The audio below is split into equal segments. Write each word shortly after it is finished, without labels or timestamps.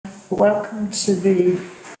Welcome to the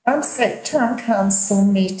Ramsgate Town Council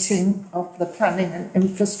meeting of the Planning and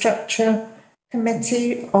Infrastructure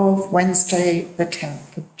Committee of Wednesday the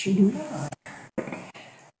 10th of July.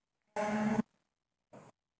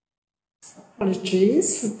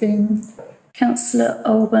 Apologies for being... Councillor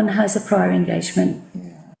Albion has a prior engagement.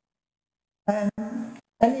 Yeah.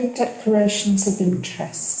 Any declarations of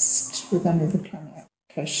interest with any of the planning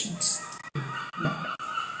applications?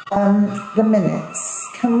 No. The minutes.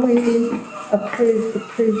 Can we approve the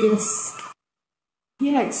previous?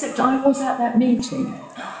 Yeah, except I was at that meeting.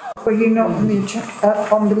 Were you not on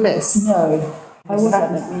the list? No, I was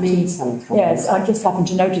at that meeting. Yes, I just happened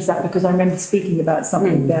to notice that because I remember speaking about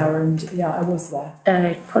something there, and yeah, I was there.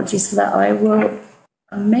 Apologies for that. I will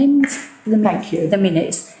amend the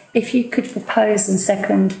minutes. If you could propose and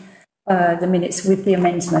second the minutes with the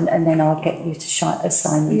amendment, and then I'll get you to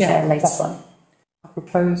assign the chair later on.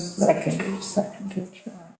 Propose seconded.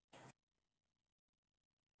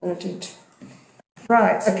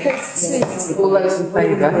 Right, okay, all those in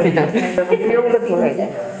favour? We all agree.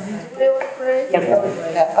 We all agree?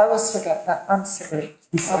 Yeah, I always forget that, I'm sorry.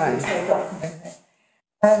 I'll be told off in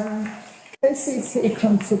a minute. KCC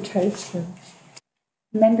consultation.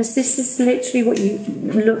 Members, this is literally what you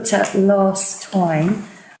looked at last time,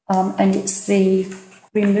 and it's the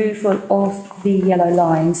removal of the yellow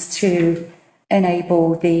lines to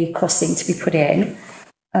enable the crossing to be put in.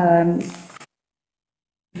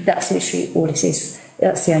 That's literally all it is.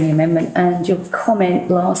 That's the only amendment. And your comment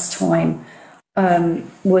last time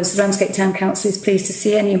was Ramsgate Town Council is pleased to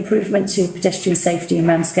see any improvement to pedestrian safety in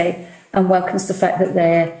Ramsgate and welcomes the fact that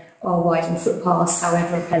there are widened footpaths.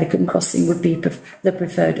 However, a pelican crossing would be the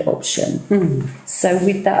preferred option. So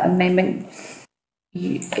with that amendment,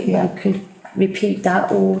 you could repeat that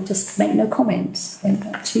or just make no comments. Then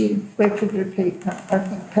back to you. We could repeat that. I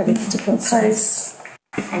think pelican crossings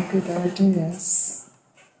are good ideas.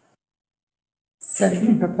 So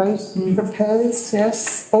propose? Propose,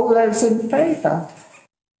 yes. All those in favour?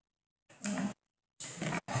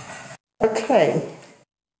 Okay.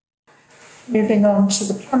 Moving on to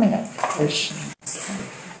the planning applications.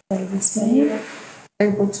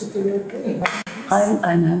 Able to do it.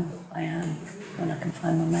 I know, I am, when I can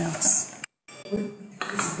find my mouse.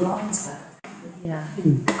 Yeah. The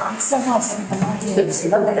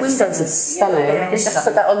windows are stunning. Just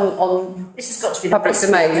put that on this has got to be public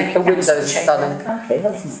domain. The windows are stunning. Okay,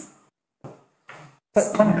 hasn't it?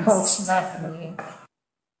 But on Carlton Avenue.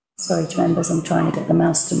 Sorry to members, I'm trying to get the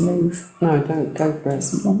mouse to move. No, don't go for it.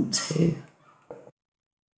 Doesn't want to.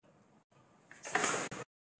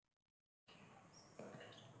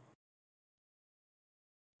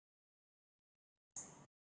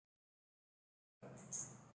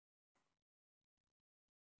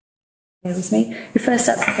 Bear with me. The first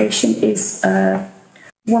application is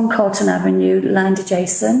 1 Carlton Avenue, land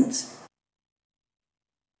adjacent.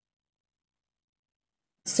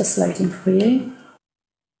 It's just loading for you.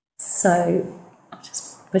 So I'll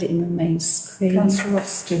just put it in the main screen. Councillor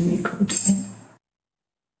Austin, you could.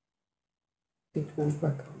 There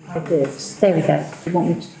we go. You want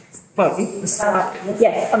me to? Well,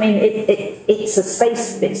 yes, I mean, it's a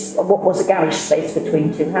space, it's what was a garage space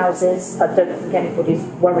between two houses. I don't think anybody's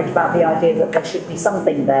worried about the idea that there should be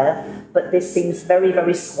something there, but this seems very,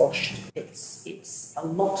 very squashed. It's a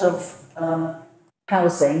lot of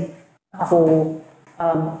housing for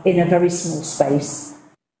in a very small space,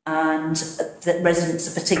 and the residents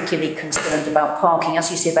are particularly concerned about parking. As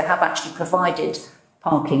you see, they have actually provided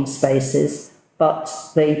parking spaces, but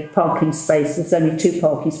the parking space, there's only 2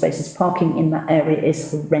 parking spaces. Parking in that area is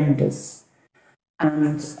horrendous.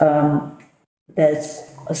 And there's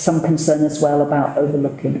some concern as well about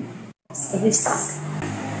overlooking. So this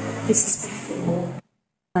is before,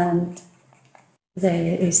 and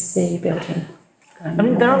there is the building. I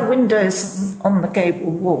mean, there are windows on the gable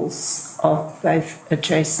walls of both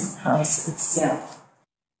adjacent houses,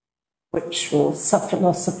 which will suffer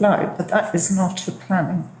loss of light, but that is not a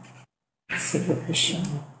planning consideration.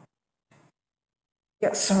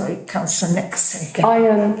 Yeah, sorry, Councillor Nixon. I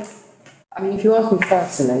mean, if you ask me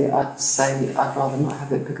personally, I'd say I'd rather not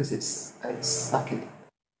have it because it's like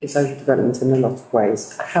it's overdevelopment in a lot of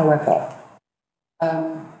ways. However,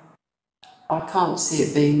 I can't see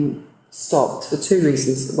it being stopped for 2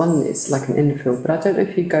 reasons. One, it's like an infill, but I don't know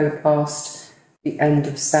if you go past the end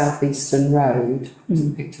of South Eastern Road,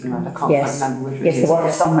 Picton Road, I can't quite remember which it is. It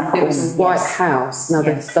was a white house. Now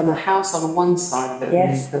they've done a house on one side of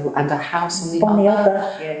it and a house on the other.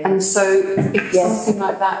 And so if something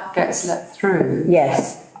like that gets let through,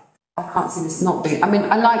 I can't see this not being. I mean,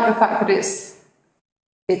 I like the fact that it's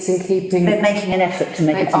in keeping. They're making an effort to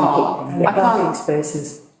make it in keeping. I can't.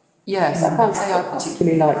 Yes, I can't say I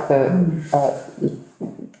particularly like the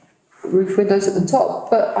roof windows at the top,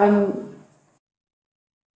 but I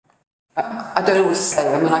don't know what to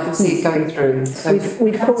say. I mean, I can see it going through. So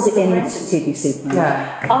We've called it in TDC plan.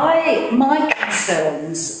 yeah. My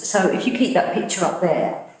concerns, so if you keep that picture up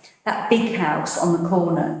there, that big house on the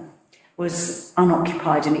corner was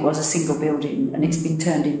unoccupied and it was a single building and it's been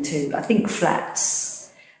turned into, I think, flats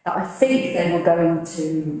that I think they were going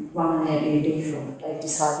to run an Airbnb from, but they've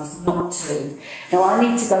decided not to. Now I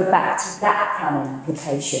need to go back to that planning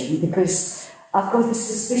application because I've got a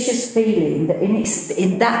suspicious feeling that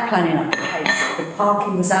in that planning application, the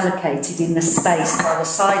parking was allocated in the space by the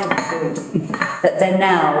side of the building that they're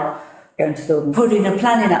now going to build and put in a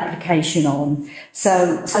planning application on.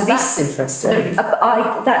 So that's interesting.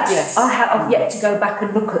 I've yet to go back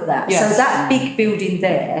and look at that. Yes. So that big building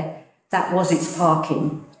there, that was its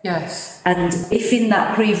parking. Yes. And if in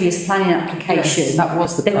that previous planning application, yes, that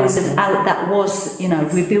was the there was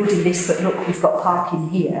we're building this, but look, we've got parking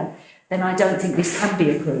here, then I don't think this can be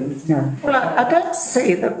approved. No. Well, I don't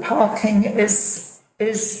see that parking is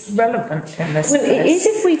relevant in this Well, case. it is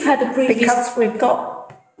if we've had a previous. Because we've got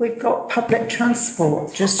public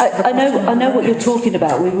transport. Just I know what you're talking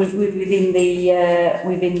about. We're within the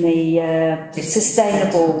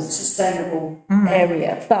sustainable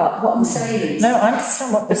area. But what I'm saying is, no, I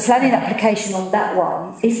understand what the planning application on that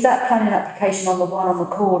one. If that planning application on the one on the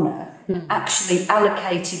corner actually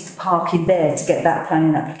allocated the parking there to get that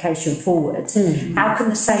planning application forward, how can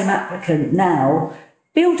the same applicant now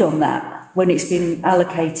build on that when it's been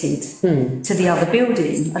allocated to the other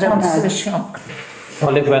building? I don't know. I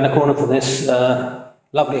live around the corner from this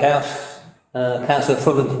lovely house. Councillor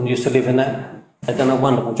Fullerton used to live in that. They've done a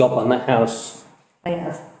wonderful job on that house. They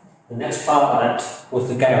have. The next part of that was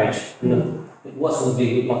the garage. It wasn't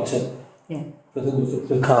the, like I said, but it was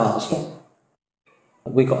the cars. Yeah.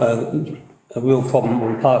 We got a real problem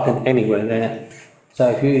with parking anywhere there. So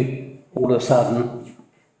if you all of a sudden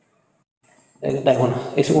they want,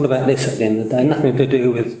 it's all about this at the end of the day. Nothing to do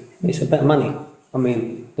with, it's about money. I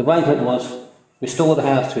mean, the arrangement was restore the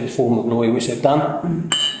house to its former glory, which they've done.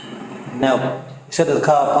 Now, instead of the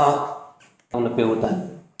car park, I want to build that.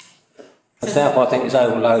 The south, I think, is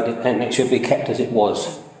overloaded and it should be kept as it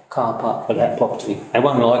was, car park for that property. They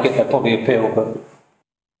won't like it, they'll probably appeal, but...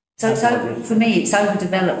 So for me, it's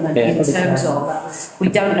overdevelopment in terms of we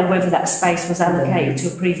don't know whether that space was allocated to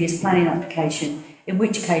a previous planning application, in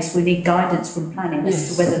which case we need guidance from planning as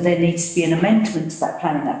to whether there needs to be an amendment to that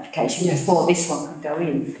planning application before this one can go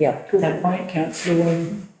in. Yeah, good point,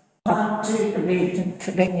 Councillor. I do believe in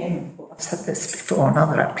filling in, I've said this before on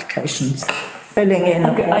other applications, filling in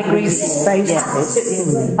I agree with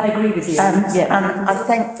spaces. I agree with you. And I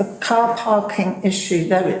think the car parking issue,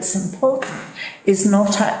 though it's important, is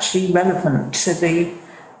not actually relevant to the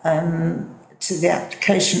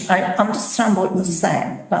application. I understand what you're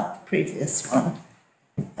saying about the previous one.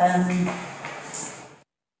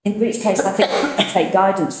 In which case, I think we can take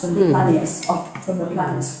guidance from the planners.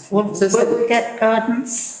 Will we get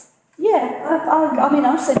guidance? Yeah, I mean,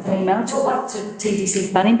 I've sent an email to TDC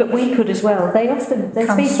planning, but we could as well. There's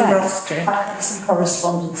feedback. I had some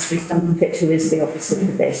correspondence with Duncan Pitt, who is the officer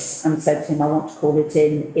for this, and said to him, I want to call it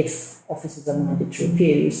in if officers are minded to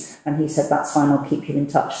refuse. And he said, that's fine, I'll keep you in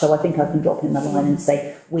touch. So I think I can drop him the line and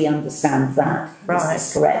say, we understand that. Right. This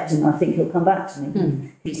is correct. And I think he'll come back to me.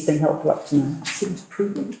 He's been helpful up to now. Seems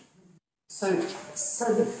prudent. So is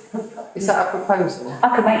that a proposal?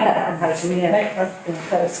 I can make that a proposal, yeah. Make that a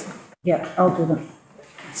proposal. Yeah, I'll do that.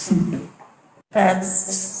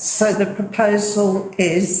 So the proposal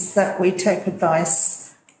is that we take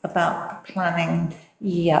advice about planning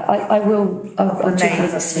Yeah, I will. I'll take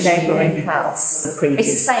the neighbouring house. It's the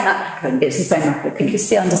same applicant. It's the same applicant. Because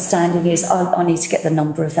the understanding is I need to get the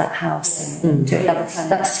number of that house and do another plan.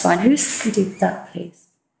 That's fine. Who can do that, please?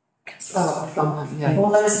 Yeah. All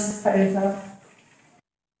those in favour?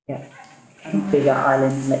 Yeah. Bigger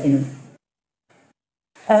island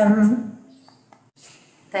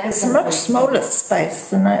It's a much smaller space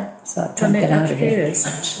than it appears,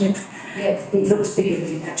 actually. Yeah, it looks bigger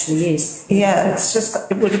than it actually is. Yeah, it's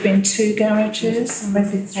just, it would have been 2 garages,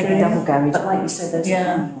 maybe 3. Maybe double garage, like you said,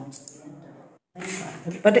 there's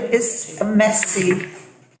But it is a messy,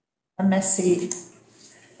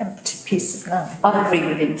 empty piece of land. I agree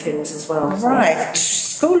with infills as well. Right,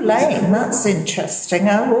 School Lane, that's interesting.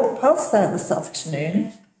 I walked past there this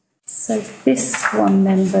afternoon. So this one,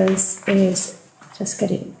 members, is, just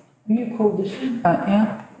get it. You called this out,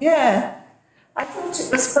 yeah? Yeah. I thought it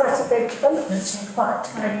was quite a big development and quite a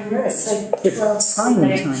tiny road. It's tiny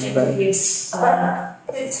road.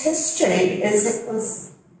 Its history is it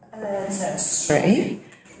was a nursery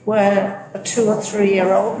where a 2 or 3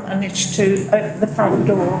 year old managed to open the front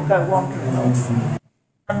door and go wandering off.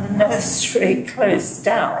 And the nursery closed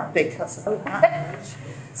down because of that.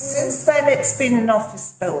 Since then, it's been an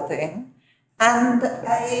office building and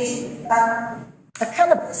a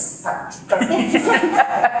cannabis factory.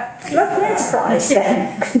 Surprise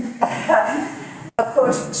then.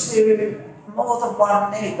 According to more than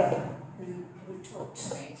one neighbour who talked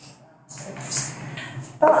to me about it.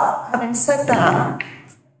 But having said that,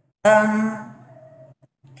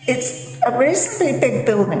 it's a reasonably big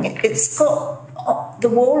building. It's got the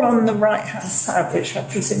wall on the right-hand side, which I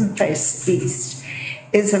presume faces east,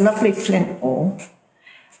 is a lovely flint wall,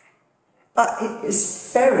 but it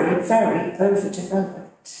is very, very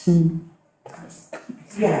overdeveloped.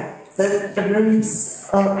 Yeah, the rooms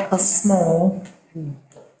are small.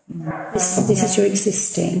 This is your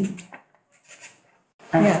existing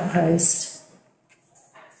and proposed.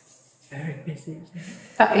 Very busy, isn't it?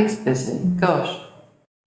 That is busy, gosh.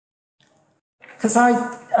 Because I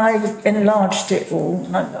enlarged it all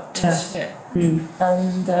and I looked at it.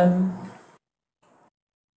 And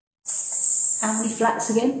How many flats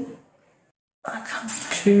again? I can't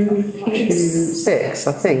 6,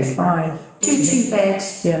 I think. 5. 2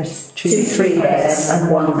 beds. Yes, 2 3-beds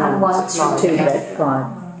and one 2-bed,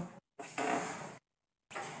 5.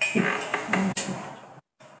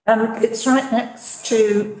 it's right next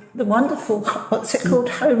to the wonderful, what's it called,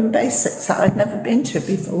 Home Basics that I'd never been to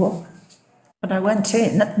before. But I went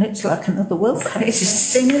in and it's like another world. It's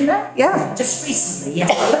just singing there. Yeah. Just recently,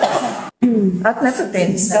 yeah. I've never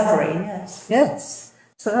been. Discovery, yes. Yes.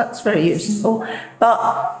 So that's very useful.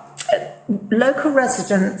 But local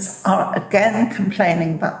residents are again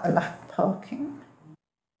complaining about the lack of parking.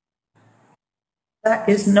 That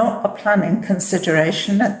is not a planning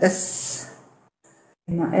consideration at this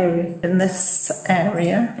In that area. in this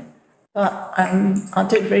area. But I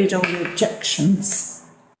did read all the objections.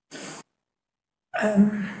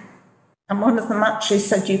 And one of them actually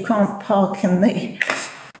said you can't park in the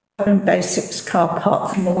Home Basics car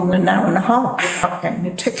park for more than an hour and a half without getting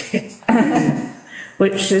a ticket,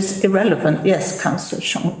 which is irrelevant. Yes, Councillor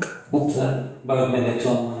Shonk. Walked that road minutes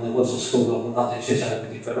on and there was a school on it's just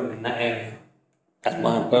overdevelopment in that area. That's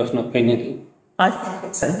my personal opinion. I think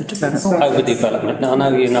it's overdeveloped. Overdevelopment. Now I know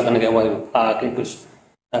you're not going to get away with parking because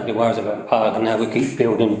nobody worries about parking now. We keep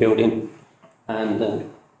building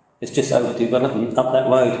and it's just overdevelopment up that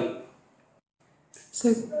road.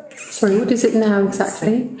 So, sorry, what is it now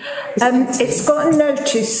exactly? It's got a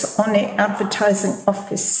notice on it advertising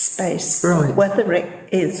office space. Right. Whether it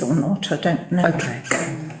is or not, I don't know. Okay.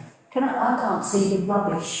 I can't see the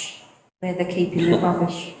rubbish, where they're keeping the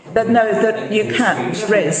rubbish. But no, that you can.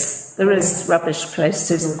 There is rubbish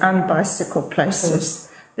places and bicycle places.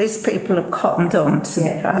 These people have cottoned on to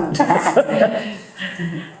that.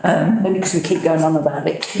 Only because we keep going on about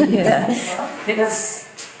it. Yeah. It's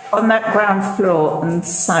on that ground floor and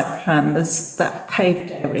site plan, there's that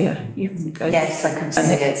paved area. You can go. Yes, I can see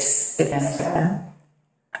and it. it's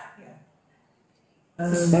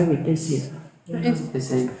It's very busy. It is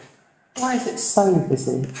busy. Why is it so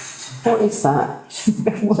busy? What is that? It's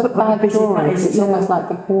a bad drawing. It's almost like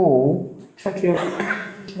the wall.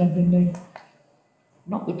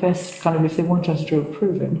 Not the best kind of, if they want us to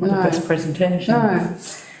approve it, not No. the best presentation. No.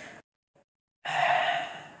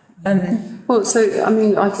 Well, so, I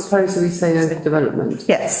mean, I suppose we say overdevelopment.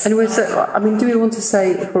 Yes. Anyway, so, I mean, do we want to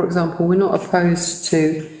say, for example, we're not opposed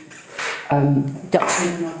to Reduction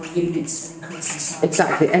in the number of units and increase in size.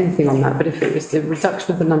 exactly anything on that, but if it was the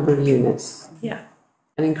reduction of the number of units, Yeah.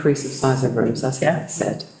 an increase of size of rooms, that's what Yeah. I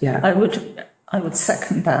said. Yeah. I would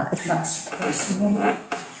second that if that's possible. Yeah.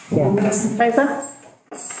 All those in favour?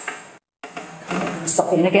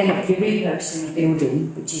 Stop it. And again, if you're repurposing the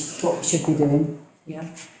building, which is what we should be doing. Yeah.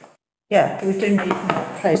 Yeah, we do need more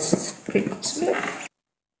places for people to live.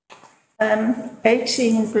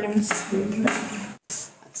 18 Bloomsbury.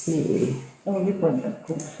 That's me. Oh, you won't, of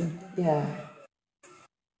course. Yeah.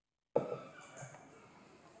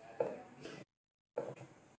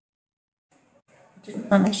 Didn't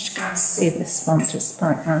manage to go and see this one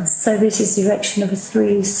despite that. So this is the erection of a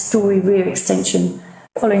 3-storey rear extension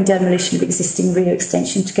following demolition of existing rear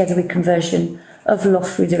extension together with conversion of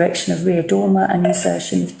loft with erection of rear dormer and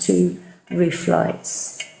insertion of 2 roof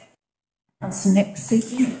lights. That's Nixie.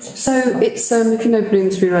 So it's, if you know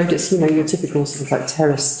Bloomsbury Road, it's, you know, your typical sort of like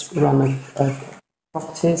terraced run of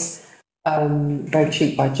properties, very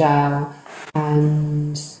cheap by jowl,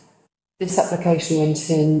 and this application went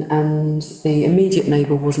in and the immediate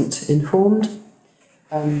neighbour wasn't informed,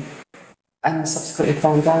 and subsequently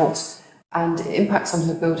found out, and it impacts on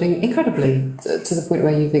her building incredibly, to the point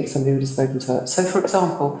where you think somebody would have spoken to her. So, for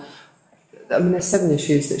example, I mean, there's 7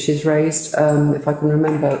 issues that she's raised, if I can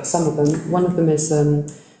remember some of them. One of them is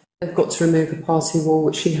they've got to remove a party wall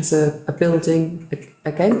which she has a building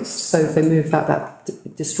against. So if they move that,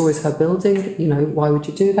 that destroys her building. You know, why would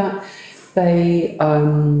you do that? They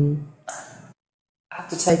have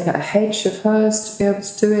to take out a hedge of hers to be able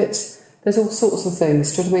to do it. There's all sorts of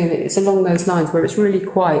things, do you know what I mean? It's along those lines where it's really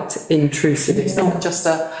quite intrusive. It's not just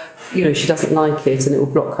you know, she doesn't like it and it will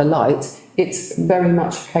block her light. It's very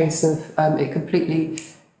much a case of it completely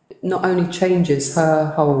not only changes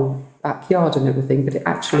her whole backyard and everything, but it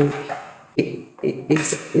actually it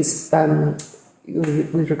is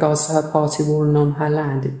with regards to her party wall and on her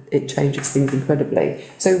land, it changes things incredibly.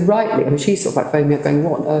 So rightly, I mean, she's sort of like phoning me up going,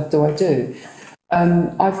 what on earth do I do?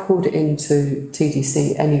 I've called it into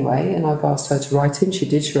TDC anyway, and I've asked her to write in. She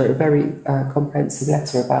did. She wrote a very comprehensive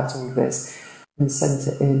letter about all of this and sent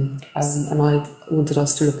it in. And I wanted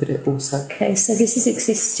us to look at it also. Okay, so this is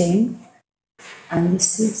existing, and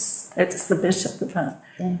this is... It's the bit at the back.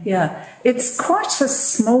 Yeah. Yeah. It's quite a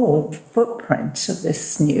small footprint of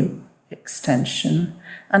this new extension,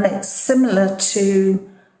 and it's similar to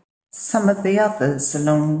some of the others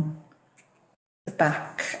along the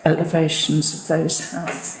back elevations of those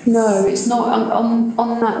houses. No, it's not on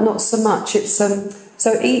that. Not so much. It's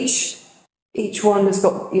so each one has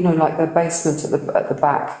got, you know, like the basement at the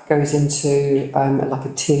back goes into like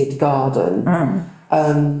a tiered garden,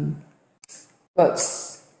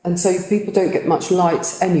 and so people don't get much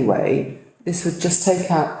light anyway. This would just take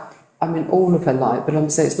out, I mean, all of her light, but I'm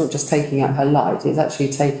saying it's not just taking out her light, it's actually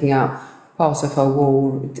taking out part of her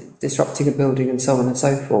wall, disrupting a building and so on and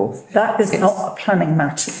so forth. That is not a planning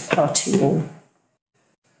matter, party wall.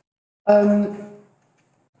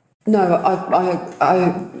 No, I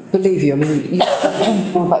believe you. I mean, you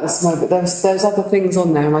know more about this tomorrow, but there's other things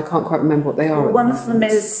on there and I can't quite remember what they are. One of them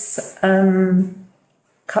is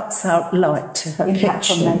cuts out light to her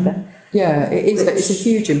kitchen. Yeah, it is. It's a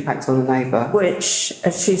huge impact on the neighbour. Which,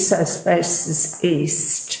 as she says, faces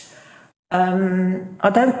east.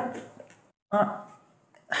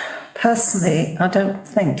 Personally, I don't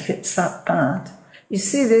think it's that bad. You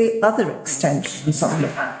see the other extensions on the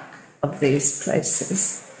back of these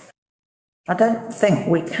places. I don't think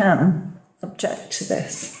we can object to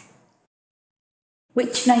this.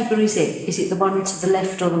 Which neighbour is it? Is it the one to the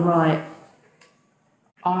left or the right?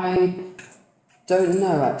 I don't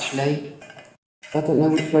know, actually. I don't know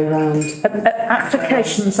which way round.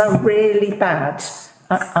 Applications are really bad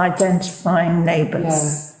at identifying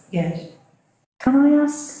neighbours. Yes. Can I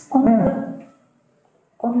ask on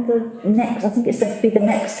the next? I think it's going to be the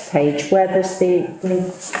next page where there's the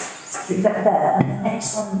there and the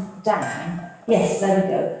next one down. Yes, there we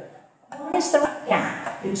go. Why is there a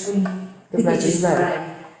gap between The red and red?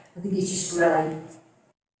 grey? I think it's just grey.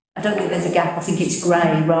 I don't think there's a gap. I think it's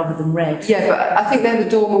grey rather than red. Yeah, but I think they're the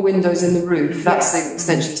dormer windows in the roof. That's the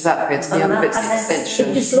extension to that bit, and the other bit's the extension.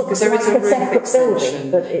 It just looks there like is a a roof separate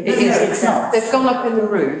extension. building, but It's not. They've gone up in the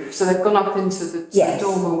roof, so they've gone up into the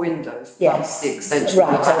dormer windows plus the extension.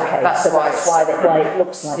 Right, okay. That's so why that's why it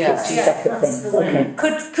looks like it's two separate things. Okay.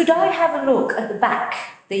 Could I have a look at the back,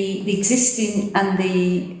 the existing and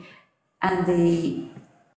the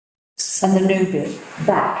new bit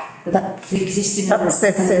back? The existing. That's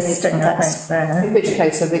existing, I think, there. In which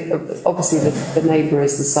case, I think obviously the neighbour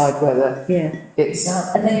is the side where it's.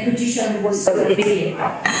 And then could you show me what's going to be?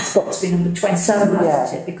 It's got to be number 20,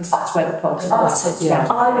 isn't it? Because that's where the party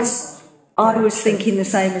was. I was thinking the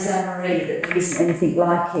same as Anne-Marie, that there isn't anything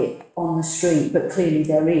like it on the street, but clearly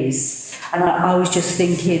there is. And I was just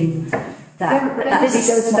thinking that this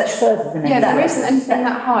goes much further than that. There isn't anything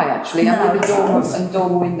that high actually. No. Under the dormers and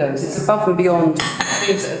dormer windows, it's above and beyond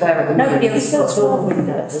things that are there at the moment. Nobody else got dormer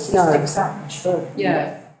windows. No. It's that much further.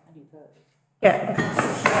 Yeah.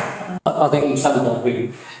 I think sometimes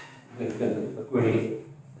we agree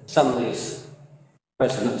some of these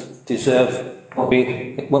residents deserve what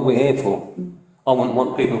we're here for. I wouldn't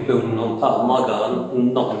want people building on part of my garden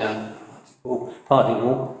and knocking down party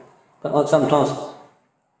wall. But sometimes,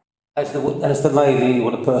 as the lady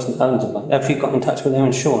or the person that owns it, have you got in touch with their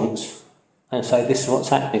insurance and say this is what's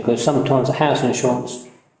happening? Because sometimes the house insurance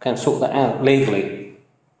can sort that out legally.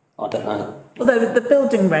 I don't know. Although the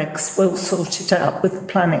building regs will sort it out with the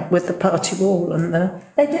planning, with the party wall and the...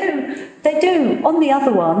 They do. On the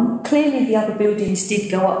other one, clearly the other buildings did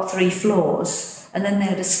go up 3 floors and then they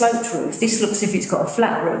had a sloped roof. This looks as if it's got a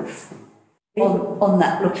flat roof on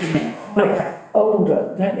that looking there. Look,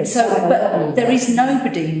 older, don't it? So, but there is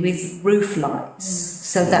nobody with roof lights,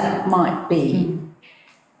 so that might be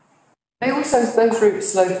They also, those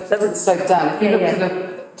roofs slope down. If you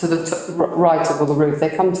look to the right of the roof, they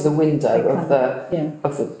come to the window of the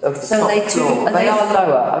So top they floor. They are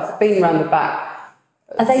lower. I've been round the back.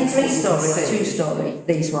 Are they 3-storey or 2-storey,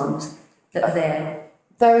 these ones that are there?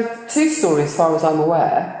 They're 2-storey as far as I'm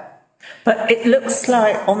aware. But it looks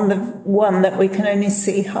like on the one that we can only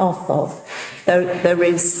see half of, there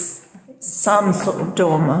is some sort of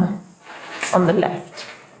dormer on the left.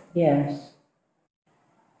 Yes.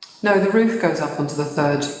 No, the roof goes up onto the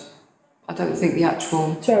third. I don't think the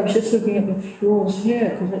actual... So I was just looking at the floors here,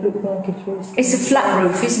 because it looked like it was... It's a flat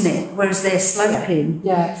roof, isn't it? Whereas they're sloping.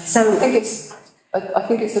 Yeah. So I think it's I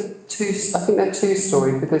think they're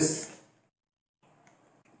 2-storey because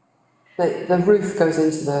the roof goes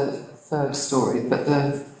into the 3rd storey, but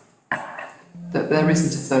there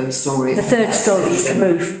isn't a 3rd storey. the 3rd storey is the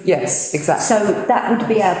roof. Yes, exactly. So that would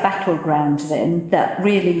be our battleground then, that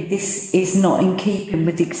really this is not in keeping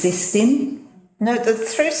with existing. No, the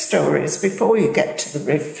 3 stories before you get to the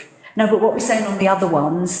roof. No, but what we're saying on the other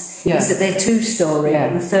ones is that they're 2-storey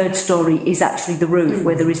and the 3rd storey is actually the roof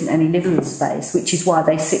where there isn't any living space, which is why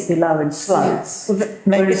they sit below and slope. Yes. Well,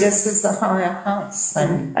 maybe this is the higher house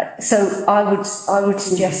then. So I would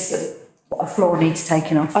suggest that a floor needs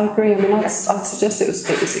taken off. I agree. I mean, I'd suggest it was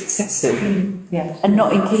excessive. Yeah. And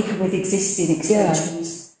not in keeping with existing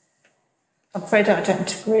extensions. I'm afraid I don't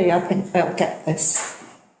agree. I think they'll get this.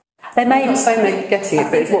 They may I'm not saying they're getting it,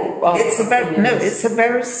 but it's a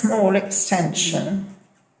very small extension,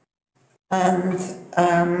 and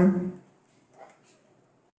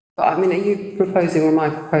but I mean, are you proposing or am I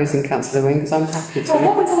proposing, Councillor Wing? Because I'm happy to.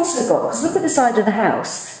 Well, what we've also got, because look at the side of the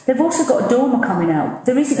house, they've also got a dormer coming out.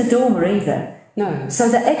 There isn't a dormer either. No. So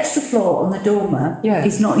the extra floor on the dormer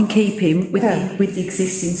is not in keeping with the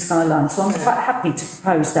existing skyline. So I'm quite happy to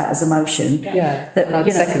propose that as a motion. Yeah. That I'd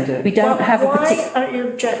second it. we don't have a particular. Why are you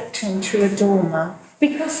objecting to a dormer?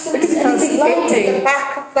 Because It's the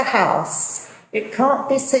back of the house. It can't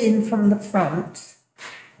be seen from the front.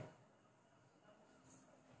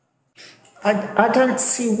 I don't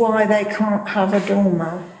see why they can't have a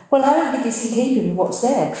dormer. Well, I don't think it's in keeping with what's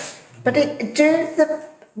there. But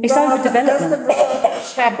It's overdevelopment. Does the rather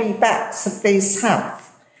shabby backs of these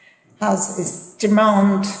houses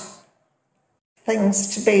demand things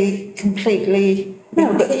to be completely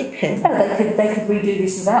in keeping? No, they could redo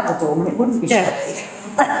this without the dormer. It wouldn't be shabby.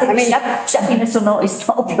 I mean, shabbiness or not is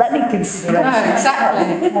not a planning consideration. No,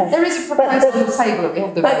 exactly. There is a proposal on the table that we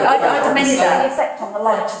have the. But I meant the effect on the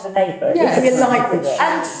light of the neighbour. Yeah. If you like it.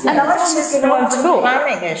 And Light light is is going not to a overlook.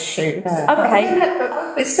 planning issue.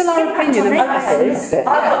 Okay. It's still our opinion. I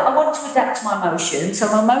want to adapt my motion.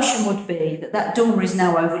 So my motion would be that dormer is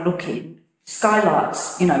now overlooking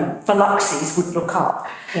skylights, for Luxes would look up.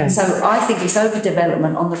 Yeah. So I think it's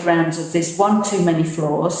overdevelopment on the grounds of there's one too many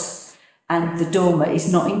floors and the dormer is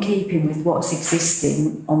not in keeping with what's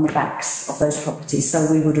existing on the backs of those properties. So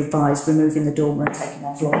we would advise removing the dormer and taking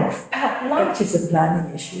that floor off. Light is a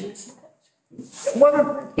planning issue, isn't it?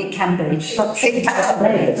 Well, It can be.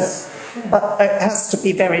 but it has to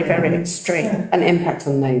be very, very extreme. An impact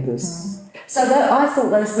on neighbours. So I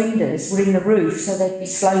thought those windows were in the roof, so they'd be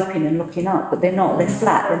sloping and looking up, but they're not. They're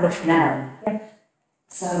flat. They're looking out.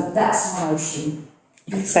 So that's my motion.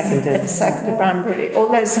 Seconded. Seconded by Amberley. All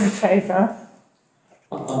those in favour?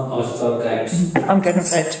 I vote against. I'm going to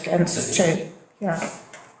vote against too. Yeah.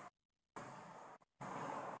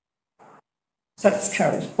 So it's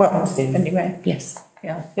carried. Well, anyway. Yes.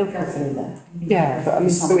 Yeah. He'll go through that. Yeah, but I mean,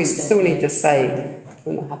 still need to say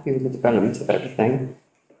we're not happy with the development of everything.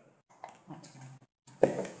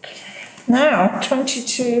 Now,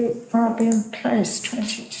 22 Albion Place,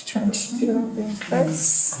 20 to 22 Albion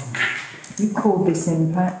Place. You called this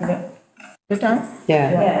impact, Did I?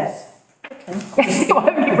 Yeah. Yes. Okay. You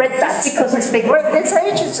only read that because it's big. Well, it's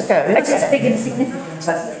ages ago, It's isn't it? big and significant,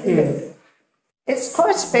 hasn't it? It's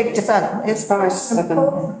quite a big development. It's quite an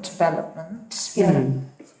important development. Yeah.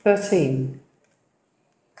 13.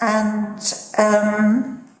 And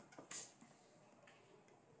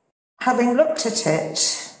having looked at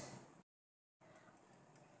it,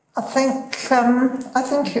 I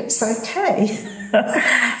think it's okay.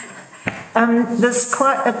 There's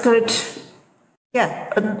quite a good,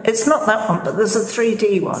 and it's not that one, but there's a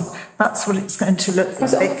 3D one. That's what it's going to look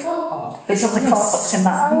like. It's on the car in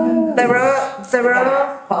that. There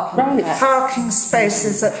are parking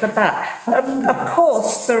spaces at the back. Of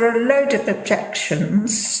course, there are a load of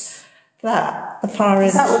objections that the fire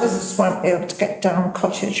engines won't be able to get down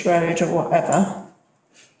Cottage Road or whatever.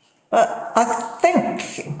 But I think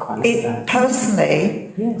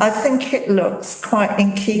personally, I think it looks quite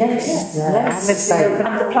in keeping. Yes. And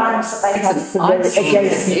the plans that they have for the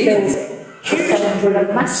adjacent building.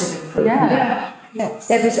 Massive. Yeah.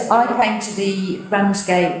 Yes. I came to the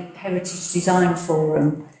Ramsgate Heritage Design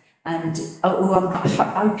Forum, and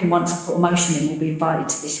I'm hoping once I put a motion in, we'll be invited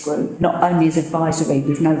to this group, not only as advisory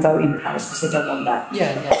with no voting powers, because I don't want that.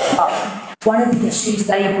 Yeah. One of the issues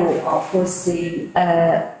they brought up was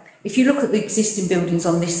if you look at the existing buildings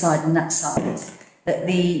on this side and that side,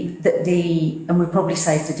 and we probably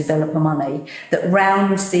save the developer money, that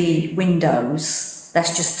round the windows,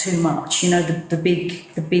 that's just too much. You know, the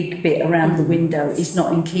big bit around the window is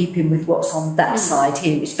not in keeping with what's on that side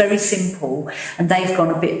here. It's very simple, and they've gone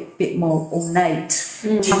a bit more ornate,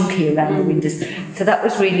 chunky around the windows. So that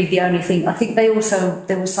was really the only thing. I think there was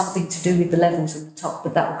something to do with the levels at the top,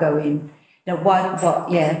 but that will go in. There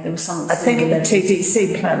was something. I think the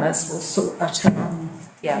TDC planners will sort that out.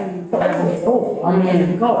 Yeah.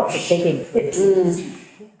 Gosh.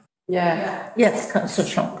 Yeah. Yes, Councillor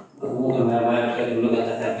Shock. Walking around, looking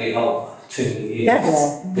at the whole 2 years.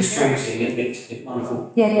 Yes. The street scene, it's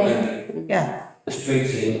wonderful. Yeah. The street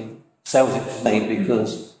scene sells it to me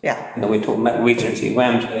because, Yeah. you know, we're talking about Regency,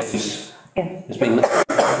 Ramsgate has been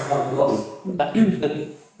forgotten. I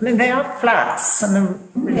mean, they are flats, and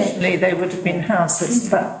originally they would have been houses,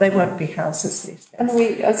 but they won't be houses these days. And are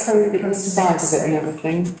we okay with the inside of it and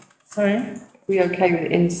everything? Sorry? Are we okay with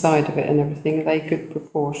the inside of it and everything? Are they good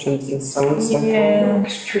proportions and so on and so forth? Yeah.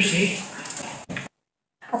 It's pretty.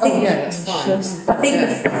 That's fine. I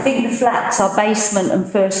think the flats are basement and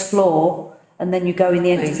first floor, and then you go in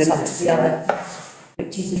the entrance up to the other,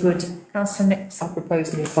 which is good. Councillor Nixon. I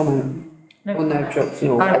propose no comment. No Or no comment. drops,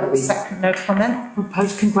 no. I will second no comment.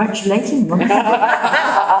 Propose congratulating them.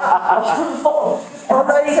 All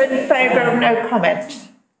those in favour of no comment?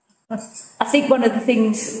 I think one of the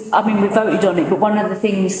things, I mean, we voted on it, but one of the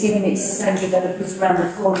things, given it's the same developers around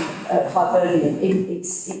the corner at Hibernian,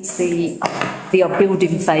 it's the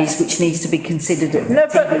building phase which needs to be considered at No,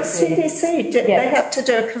 but TDC. TDC, they have to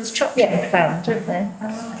do a construction plan, don't they?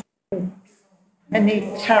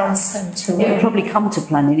 Any town centre. It'll probably come to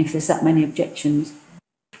planning if there's that many objections.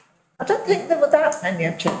 I don't think there were that many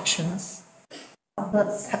objections. But,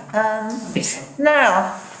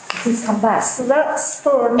 now, Please come back. so that's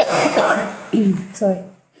for Sorry.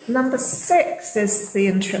 number 6 is the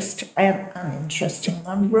uninteresting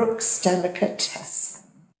one, Rooks Delicatessen,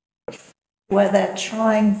 where they're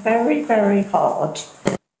trying very, very hard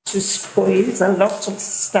to squeeze a lot of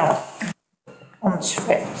stuff onto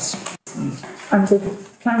it. And the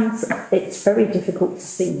plans, it's very difficult to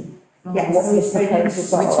see. Yes. What the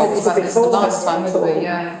proposals We are. talked about this the last time, didn't we?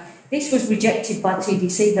 Yeah. This was rejected by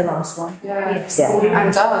TDC, the last one. Yes. Yeah.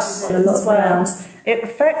 And us. A lot of grounds. It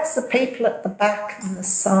affects the people at the back and the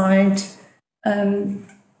side.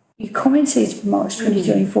 You commented March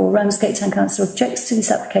 2024, Ramsgate Town Council objects to this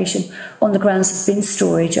application on the grounds of bin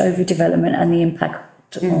storage, overdevelopment and the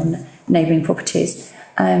impact on neighbouring properties.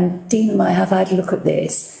 Dean and I have had a look at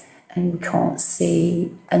this and we can't see,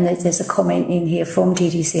 and there's a comment in here from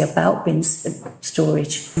TDC about bin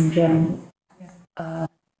storage. And,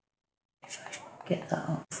 if I get that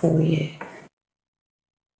up for you.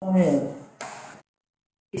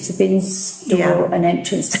 If the bins door and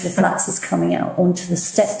entrance to the flats is coming out onto the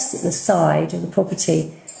steps at the side of the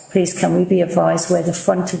property, please can we be advised where the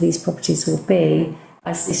front of these properties will be,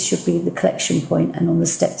 as this should be the collection point and on the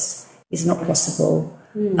steps is not possible.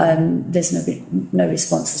 There's no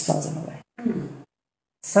response as far as I'm aware.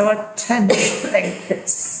 So I tend to think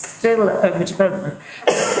it's still overdevelopment.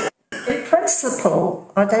 In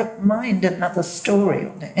principle, I don't mind another story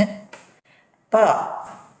on it, but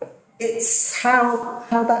it's how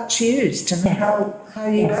that's used and how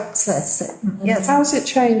you access it. Yes. How's it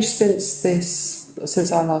changed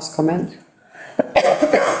since our last comment? I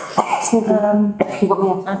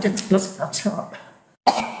didn't look that up.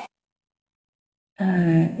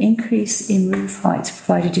 Increase in roof height to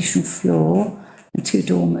provide additional floor and 2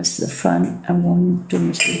 dormers to the front and 1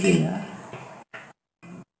 dormer to the rear.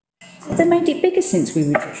 Have they made it bigger since we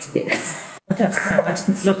rejected it? I don't know, I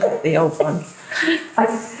didn't look at the old one.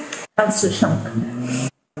 Councillor Shunk.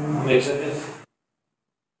 It's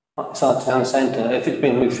our town centre. If it's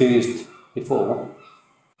been refused before,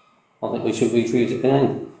 I think we should refuse it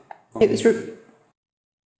again.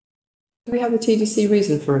 Do we have the TDC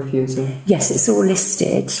reason for refusal? Yes, it's all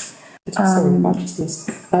listed. I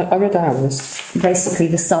read our list. Basically,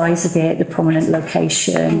 the size of it, the prominent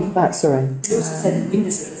location. That's all right. It also said the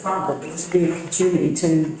windows at the front, but it was a real opportunity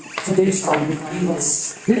to do something with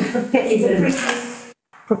windows. The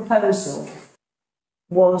proposal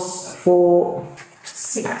was for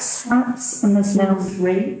 6 flats and there's now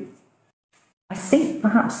 3. I think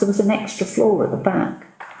perhaps there was an extra floor at the back,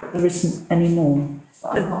 but there isn't any more.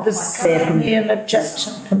 There's certainly an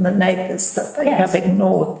objection from the neighbours that they have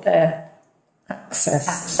ignored their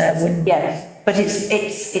access to their windows. Yes, but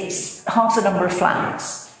it's half the number of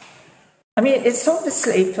flats. I mean, it's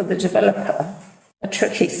obviously for the developer a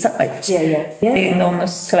tricky site. Being on the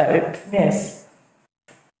slope. Yes.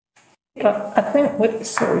 But I think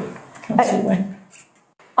sorry, Councillor Wayne.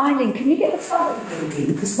 Eileen, can you get the front of the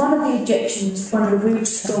building? Because one of the objections, one of the real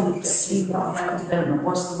strong around development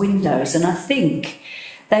was the windows, and I think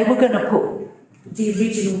they were going to put the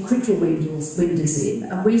original critical windows in,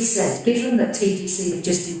 and we said, given that TDC have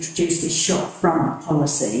just introduced this shop front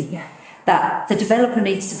policy, that the developer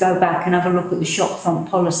needs to go back and have a look at the shop front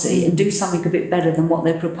policy and do something a bit better than what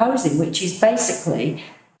they're proposing, which is basically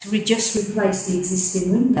to just replace the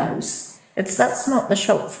existing windows. That's not the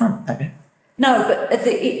shop front though. No, but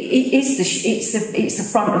it's the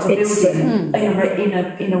front of the building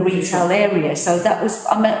in a retail area. So that was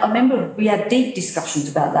I remember we had deep discussions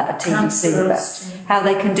about that at TDC about how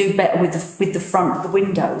they can do better with the front of the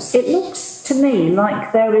windows. It looks to me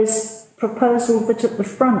like there is proposal that at the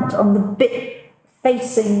front, on the bit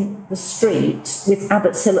facing the street with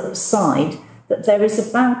Abbots Hill at the side, that there is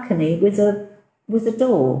a balcony with a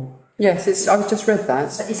door. Yes, I've just read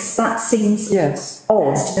that. That seems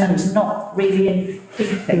odd and not really in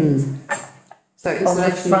keeping. So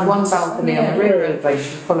installation of one balcony on the rear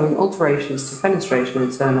elevation following alterations to fenestration and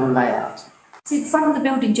internal layout. See, the front of the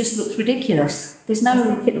building just looks ridiculous. It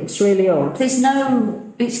looks really odd.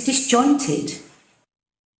 It's disjointed.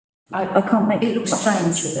 I can't make it look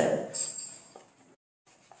strange with it.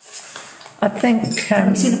 I think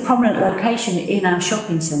it's in a prominent location in our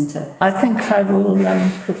shopping centre. I think I will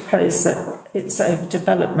propose that it's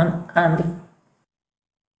overdevelopment and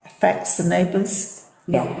affects the neighbours.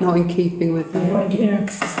 Not in keeping with that.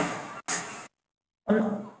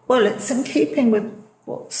 Well, it's in keeping with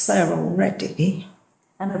what's there already.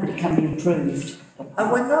 And nobody can be improved.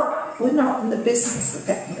 And we're not in the business of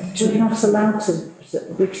getting them. We're not allowed to,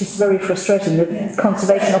 which is very frustrating. The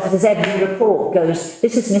Conservation Officer's every report goes,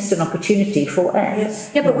 this has missed an opportunity for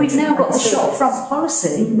X. Yeah, but we've now got the shop front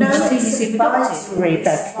policy. No, it's advisory,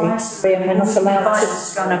 Becky. And we're not allowed to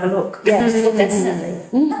go and have a look. Yes, definitely.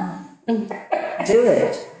 Do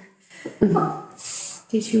it.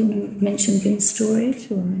 Did you want to mention bin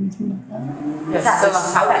storage or anything like that?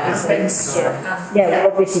 Well,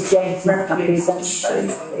 obviously James not happy with that.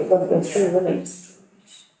 It won't go through, will it?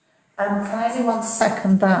 Can anyone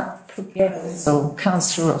second that proposal,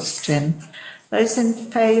 Councillor Austin? Those in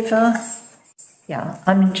favour? Yeah,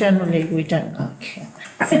 I mean, generally we don't like it.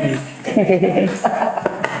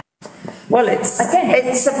 Well, it's a very, but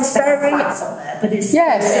it's a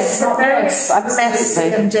very messy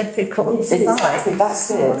and difficult site.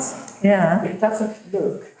 That's it. Yeah. It doesn't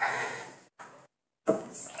look.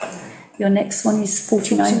 Your next one is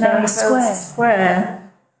 49 Vale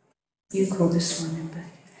Square. You call this one in, Becky?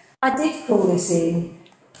 I did call this in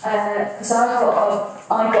because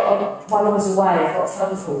while I was away, I got a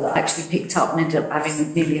phone call that I actually picked up and ended up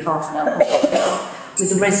having nearly half an hour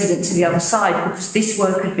with a resident to the other side because this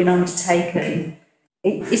work had been undertaken.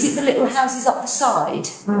 Is it the little houses up the side?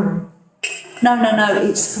 No,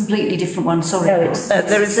 it's a completely different one, sorry. No,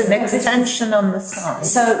 there is an extension on the side.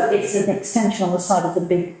 So it's an extension on the side of the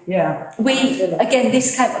big... Yeah.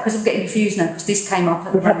 This came, because I'm getting confused now, because this came up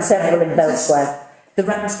at We've had several in Vale Square. The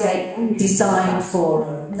Ramsgate Design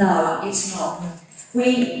Forum. No, it's not.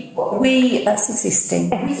 That's existing.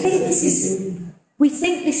 We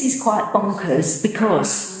think this is quite bonkers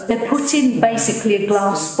because they're putting basically a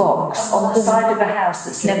glass box on the side of a house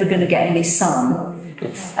that's never going to get any sun.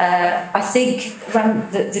 I think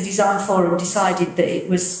the Design Forum decided that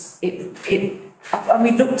and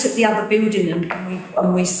we looked at the other building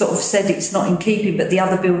and we sort of said it's not in keeping, but the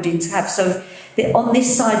other buildings have. So on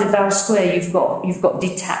this side of Vale Square, you've got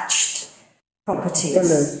detached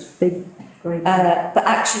properties. But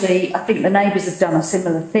actually, I think the neighbours have done a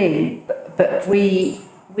similar thing. But we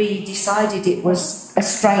decided it was a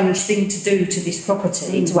strange thing to do to this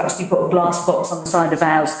property to actually put a glass box on the side of a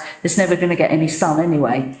house that's never going to get any sun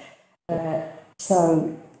anyway.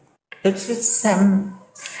 So it's just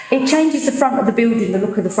it changes the front of the building, the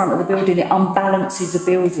look of the front of the building. It unbalances the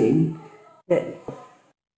building.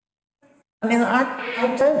 I mean,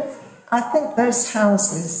 I think those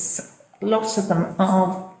houses, a lot of them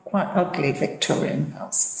are quite ugly Victorian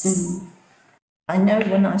houses. I know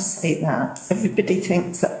when I say that, everybody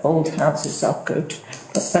thinks that old houses are good,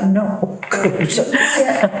 but they're not all good.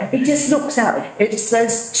 It just looks out. It's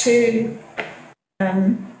those two,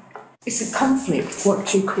 it's a conflict. What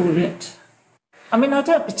do you call it? I mean, I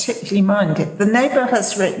don't particularly mind it. The neighbour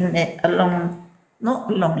has written it along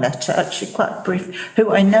not a long letter, actually quite brief,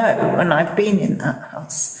 who I know, and I've been in that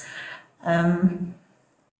house,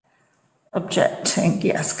 objecting,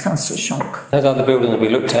 yes, Councillor Shonk. Those other buildings that we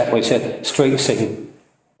looked at, we said street scene.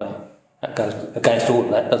 That goes against all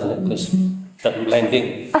of that, doesn't it? Because it doesn't blend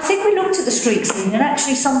in. I think we looked at the street scene, and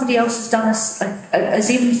actually somebody else has done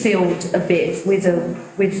has infilled a bit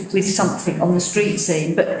with something on the street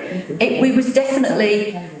scene, but we was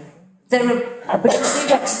definitely because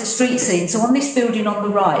we went to the street scene. So on this building on the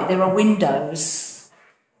right, there are windows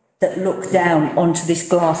that look down onto this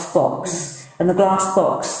glass box. And the glass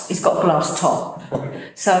box has got a glass top.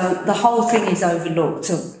 So the whole thing is overlooked.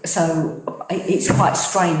 So it's quite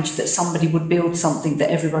strange that somebody would build something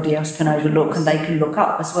that everybody else can overlook and they can look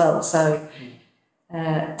up as well. So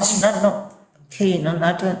I'm not keen, and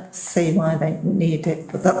I don't see why they need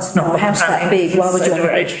it, but that's not a house that big. Why would you?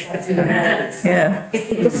 Yeah.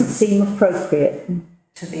 It doesn't seem appropriate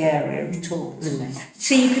to the area at all.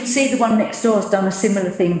 See, you can see the one next door has done a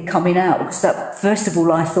similar thing coming out, because that, first of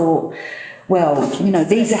all, I thought, well, you know,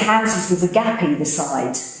 these are houses with a gap either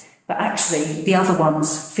side, but actually the other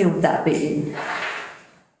ones filled that bit in.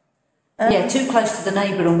 Yeah, too close to the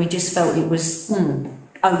neighbour, and we just felt it was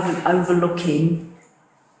overlooking.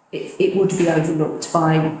 It would be overlooked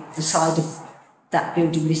by the side of that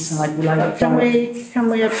building. This side will overlook. Can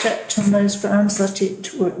we object on those grounds that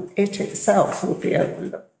it itself will be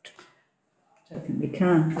overlooked? I don't think we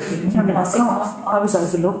can. I was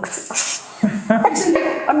overlooked.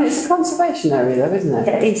 I mean, it's a conservation area though, isn't it?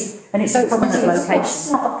 Yeah, it is. And it's a prominent location.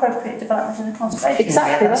 It's not appropriate development in a conservation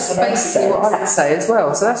exactly, area. that's basically what I would say as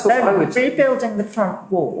well. So that's what I would... Rebuilding the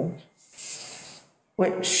front wall,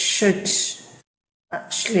 which should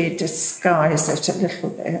actually disguise it a little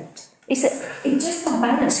bit. It just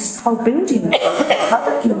unbalances the whole building.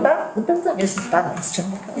 The building isn't balanced.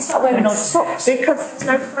 It's like wearing odd socks. Because there's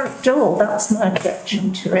no front door, that's my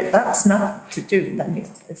objection to it. That's nothing to do then.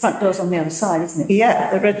 The front door's on the other side, isn't it?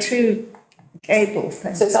 Yeah, there are two gable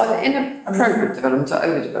things. So it's either inappropriate development or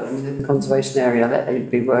overdevelopment in the conservation area. Let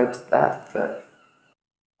it be worded that, but...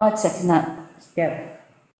 I'd second that, yeah.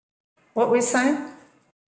 What were we saying?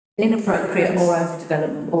 Inappropriate or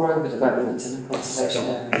overdevelopment. Or overdevelopment in a conservation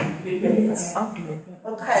area.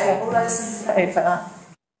 Okay, all those in favour?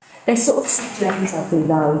 They're sort of subjects, I feel,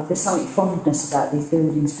 though. There's something fondness about these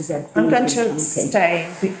buildings because they're... I'm going to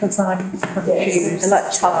abstain because I'm confused. They're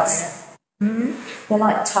like tugs. They're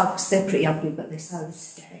like tugs. They're pretty ugly, but they're so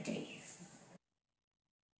sturdy.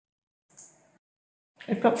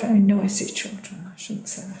 They've got very noisy children. I shouldn't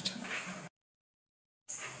say that.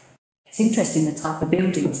 It's interesting the type of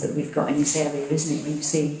buildings that we've got in this area, isn't it, when you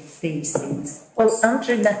see these things? Well,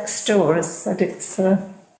 Andrew next door has said it's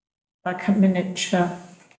like a miniature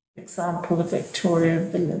example of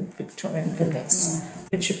Victorian villas,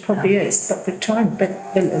 which it probably is, but Victorian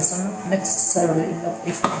villas are not necessarily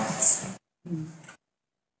lovely things.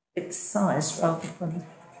 It's size rather than...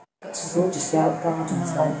 Got some gorgeous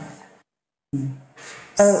gardens though.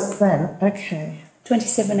 Oh, then, okay.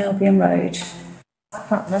 27 Albion Road. I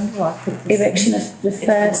can't remember what I think. Erection of the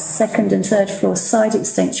first, second and third floor side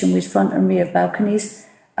extension with front and rear balconies.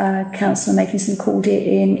 Councillor Makinson called it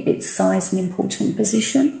in its size and important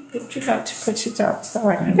position. Would you like to put it up?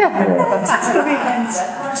 Sorry.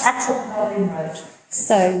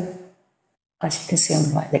 So, as you can see on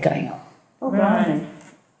the right, they're going up. Oh, right.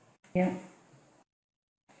 Yeah.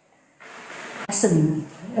 That's an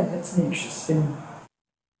interesting.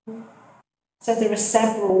 So there are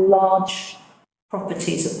several large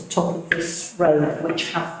properties at the top of this road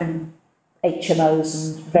which have been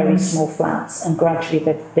HMOs and very small flats, and gradually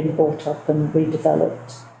they've been bought up and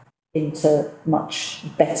redeveloped into much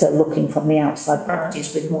better looking from the outside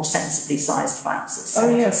properties with more sensibly sized flats. Oh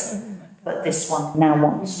yes. But this one now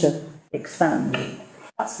wants to expand.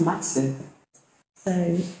 That's massive.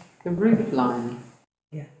 So The roof line.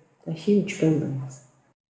 yeah, they're huge buildings.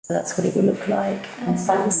 So that's what it will look like. And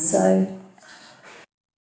so,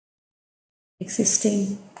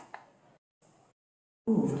 existing.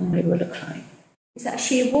 And it will look like. Is that a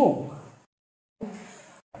sheer wall? I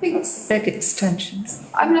think it's... Big extensions.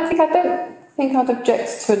 I mean, I don't think I'd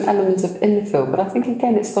object to an element of infill, but I think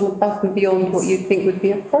again it's gone above and beyond what you'd think would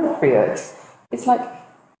be appropriate. It's like...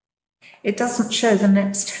 It doesn't show the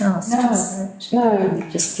next house, does it? No.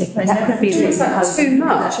 Just click That could be It's like too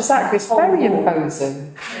much. Exactly. It's very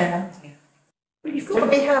imposing. Yeah. We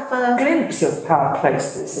have a Glimpse of how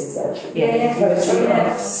close this is actually. I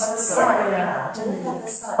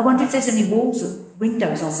wonder if there's any walls or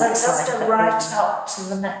windows on that side. just right up to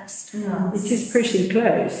the next house. It is pretty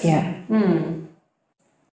close. Yeah.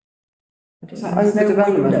 It's like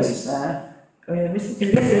overdevelopment. There. There is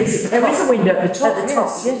a window at the top. At the top,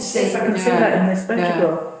 Yes, I can see that in this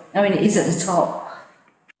photograph. I mean, it is at the top.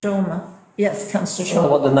 Dormer. Yes, Councillor I wonder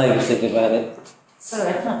Shaw. what the neighbours think about it. Sorry,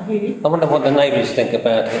 I can't hear you. I wonder what the neighbours think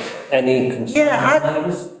about it. Any concerns? Yeah, from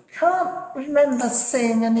neighbours? Can't remember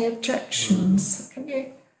seeing any objections. Can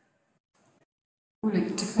you? Well,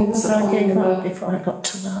 it depends I on gave up the, before I got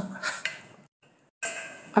to that.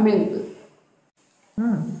 I mean,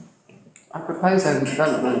 I propose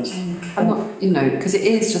overdevelopment. I'm not, you know, because it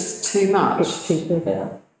is just too much. It's too big. Yeah.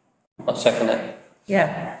 I'll second that.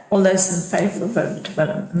 Yeah, all those in favour of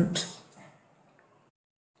overdevelopment.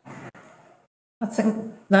 I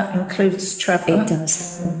think that includes Trevor. It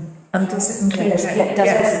does. And does it include? Yes, it does.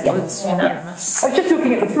 Yes, Yeah. it's unanimous. I was just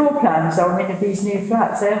looking at the floor plans, I mean, of these new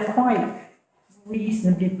flats, they're quite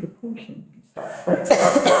reasonably proportioned. Too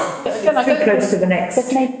close to the next.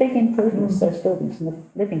 They've made big improvements to those buildings and the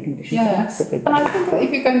living conditions are Yeah, massively and I think that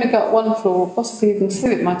if you're going to get one floor, possibly even two,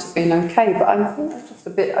 it might have been okay, but I think that's just a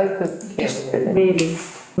bit open. really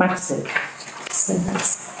massive. So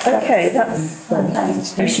that's Okay, that's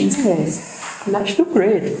National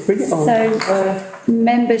Grid, bring it on. So,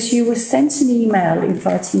 members, you were sent an email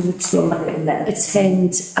inviting you to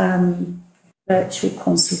attend virtual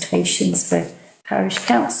consultations for parish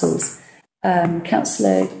councils.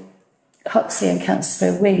 Councillor Huxley and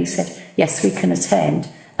Councillor Wing said, yes, we can attend.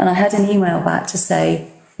 And I had an email back to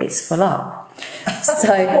say, it's full up.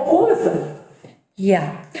 So, All of them?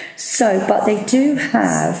 yeah. So, but they do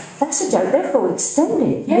have That's a joke, they've got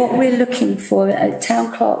extended. what we're looking for.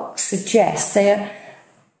 Town clerk suggests the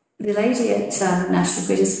lady at National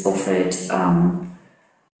Grid has offered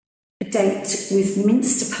a date with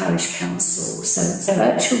Minster Parish Council. So it's a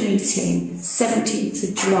virtual meeting, 17th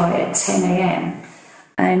of July at 10 a.m.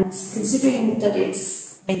 And considering that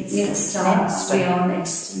it's Minster, we are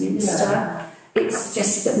next to Minster, it's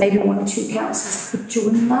suggested that maybe one or two councils could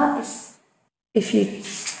join that if you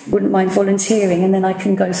wouldn't mind volunteering, and then I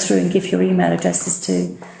can go through and give your email addresses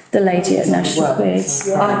to the lady at National Grid.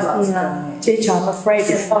 I'm afraid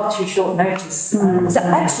it's far too short notice. So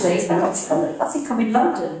actually, I think I'm in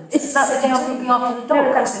London. Isn't that the day I'm looking after the dog?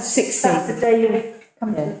 No, that's the 16th. That's the day you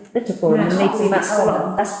come to Liverpool and meet me at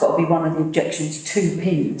Holland. That's got to be one of the objections, 2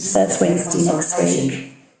 pins. That's Wednesday next week.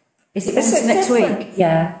 Is it Is Wednesday it next different? week?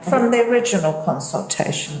 Yeah. from the original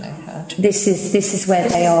consultation they had. This is where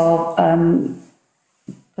they are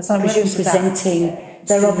Because I went to that. presenting.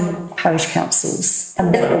 There are parish councils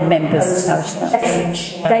and they're all members of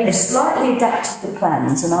parish councils. They've slightly adapted the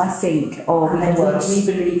plans, and I think, we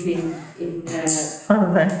believe in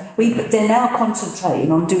Oh, they- they're now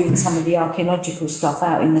concentrating on doing some of the archaeological stuff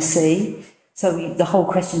out in the sea. So the whole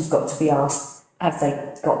question's got to be asked: have they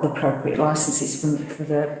got the appropriate licences for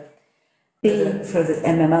the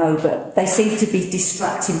MMO? But they seem to be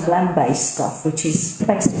distracting land-based stuff, which is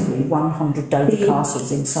basically 100 Dover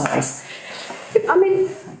castles in size. I mean,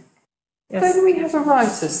 don't we have a right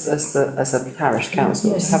as a parish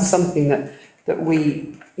council to have something that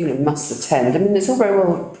we, you know, must attend? I mean, it's all very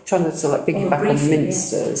well trying to sort of like piggyback on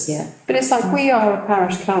Minsters, but it's like we are a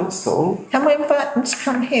parish council. Can we invite them to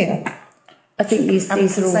come here? I think these are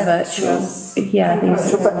all virtual. Yeah,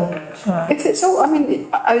 these are. If it's all, I mean,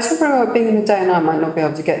 it's all very well being in the day and I might not be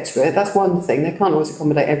able to get to it. That's one thing. They can't always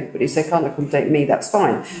accommodate everybody, so they can't accommodate me. That's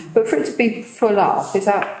fine. But for it to be full up is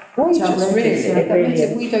outrageous, really. That means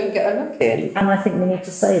that we don't get a look in. And I think we need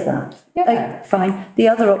to say that. Oh, fine. The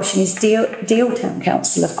other option is Deal Town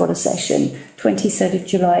Council have got a session, 23rd of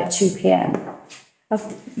July at 2 p.m.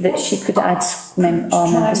 that she could add our Try and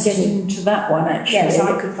members get to. into that one, actually. Yes,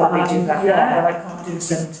 I could probably do that, yeah. but I can't do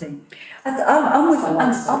 17. I'm with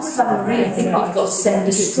Anne-Marie. I think we've got to send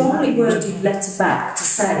a strongly worded letter back to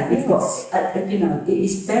say we've got, you know, it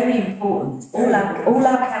is very important. All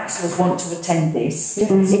our councillors want to attend this.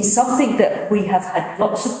 It's something that we have had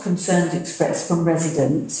lots of concerns expressed from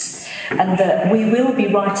residents, and that we will be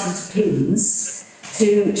writing to PINS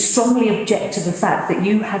to strongly object to the fact that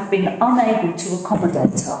you have been unable to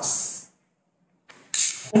accommodate us.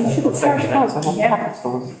 And shouldn't parish council have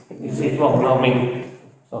capitals? It's wrong, I mean,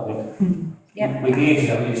 sorry. With years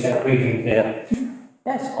ago, we used to have briefings there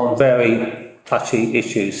on very touchy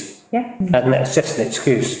issues. Yeah. And that's just an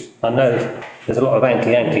excuse. I know there's a lot of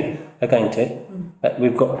anti against it, but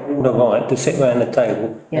we've got all the right to sit around the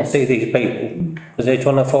table and see these people because they're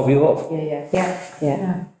trying to fob you off.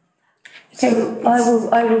 Yeah. So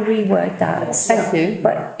I will reword that. Thank you.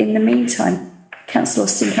 But in the meantime, Councillor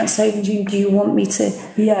Austin, Councillor Haven, do you want me to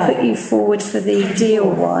put you forward for the Deal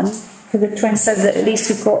one? For the 20, so that at least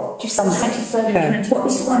we've got Just some 23rd. What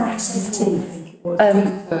is the one on 17th?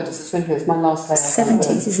 23rd is the 25th, it's my last day.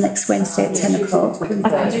 17th is next Wednesday at 10 o'clock. I can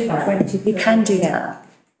do that. You can do that.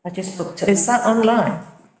 I just looked at. Is that online?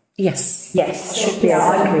 Yes. Yes, should be. Yeah,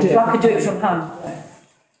 I can do it. I could do it from home.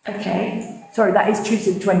 Okay. Sorry, that is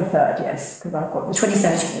Tuesday the 23rd, yes, because I've got the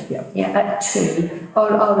 23rd. Yeah. Yeah, at 2.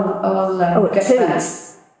 I'll at get 2. back.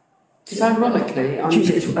 Because ironically, I'm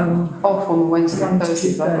Tuesday, off on Wednesday and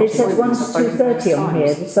Thursday. but It says 1 to appointments at both 2:30 on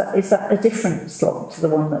here. times. Is that a different slot to the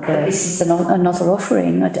one that goes? This is another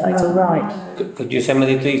offering. Oh, right. Could you send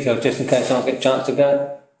me the details just in case I get a chance to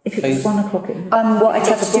go? If it was 1 o'clock, it would. What I'd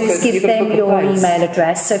have to do is give them your email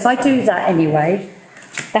address. So if I do that anyway,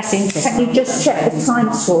 That's interesting. Can you just check the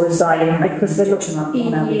times for us, Eileen, because they're looking on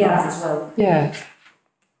Yeah. as well. Yeah.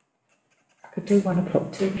 I could do 1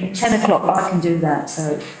 o'clock too. 10 o'clock, I can do that,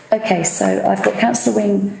 so. okay, so I've got Councillor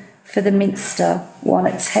Wing for the Minster one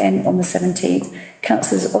at 10 on the 17th,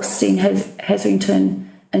 Councillors Austin,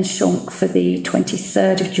 Hetherington and Shonk for the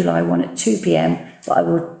 23rd of July one at 2 p.m, but I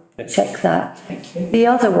will check that. Thank you. The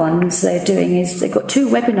other ones they're doing is they've got 2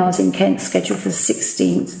 webinars in Kent scheduled for the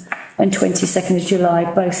 16th and 22nd of July,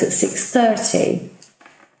 both at 6:30,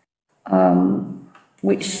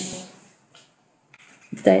 which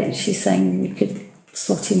she's saying we could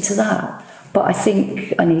slot into that. But I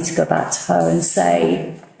think I need to go back to her and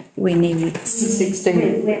say we need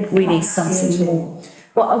 16. we need something more.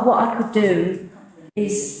 What I could do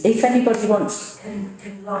is, if anybody wants,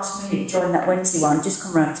 can last minute join that Wednesday one, just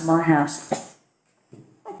come round to my house.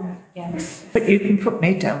 Yeah. But you can put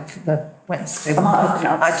me down for the Wednesday one.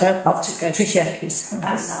 I don't want to go to Jackie's.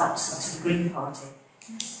 That's up to the Green Party,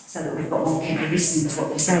 so that we've got more people listening to what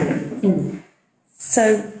they're saying.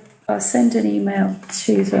 So I'll send an email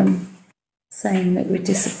to them saying that we're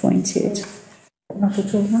disappointed Not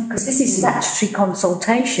at all, because this is statutory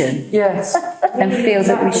consultation. Yes. and feel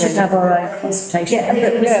that we should have our own consultation. Yeah,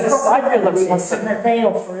 Yes, I feel that we have and that they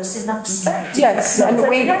offer us enough space. Yes, and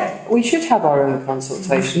we should have our own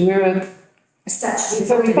consultation. We're a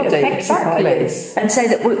Statutory body. Exactly. And say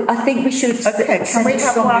that I think we should. Okay, can we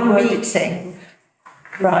have one meeting?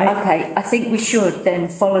 Right. Okay, I think we should then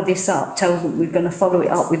follow this up, tell them we're going to follow it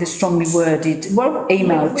up with a strongly worded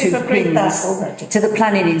email we've agreed that already. to the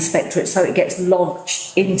planning inspectorate, so it gets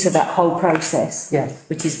lodged into that whole process. Yes.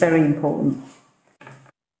 Which is very important.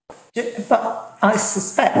 But I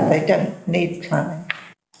suspect they don't need planning.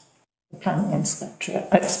 The planning inspectorate.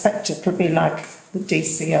 I expect it to be like the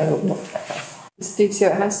DCO or whatever. It's DCO,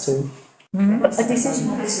 it has to. But a decision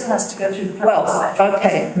has to go through the planning Well, inspectorate.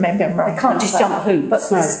 okay, maybe I'm wrong. They can't just jump hoops. But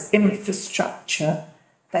this infrastructure,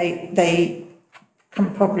 they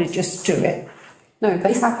can probably just do it. No, it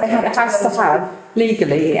has to have,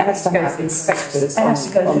 legally, it has to have inspectors. It has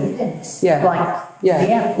to go through the pins. Yeah. Like,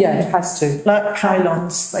 Yeah, it has to. Like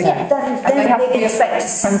pylons. They, then the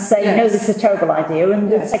inspectors can say, no, this is a terrible idea,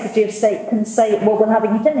 and the Secretary of State can say, well, we're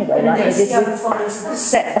having it anyway. Like they did with a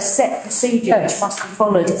set procedure which must be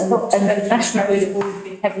followed, and the National Grid have always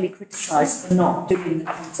been heavily criticised for not doing the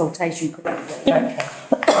consultation correctly. Okay.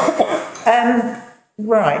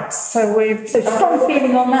 Right, so we've... So strong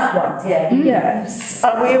feeling on that one. Yeah. Yes.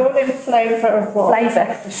 Are we all in flavour of what?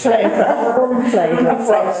 Flavour. Flavour. All in flavour.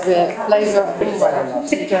 Flavour.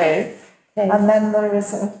 Today. And then there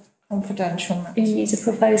is a confidential You need a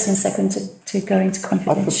proposal and second to go into I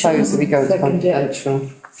confidential. propose that we go to confidential.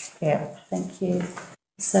 Yeah. Thank you.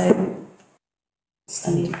 So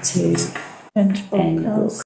I need to And end.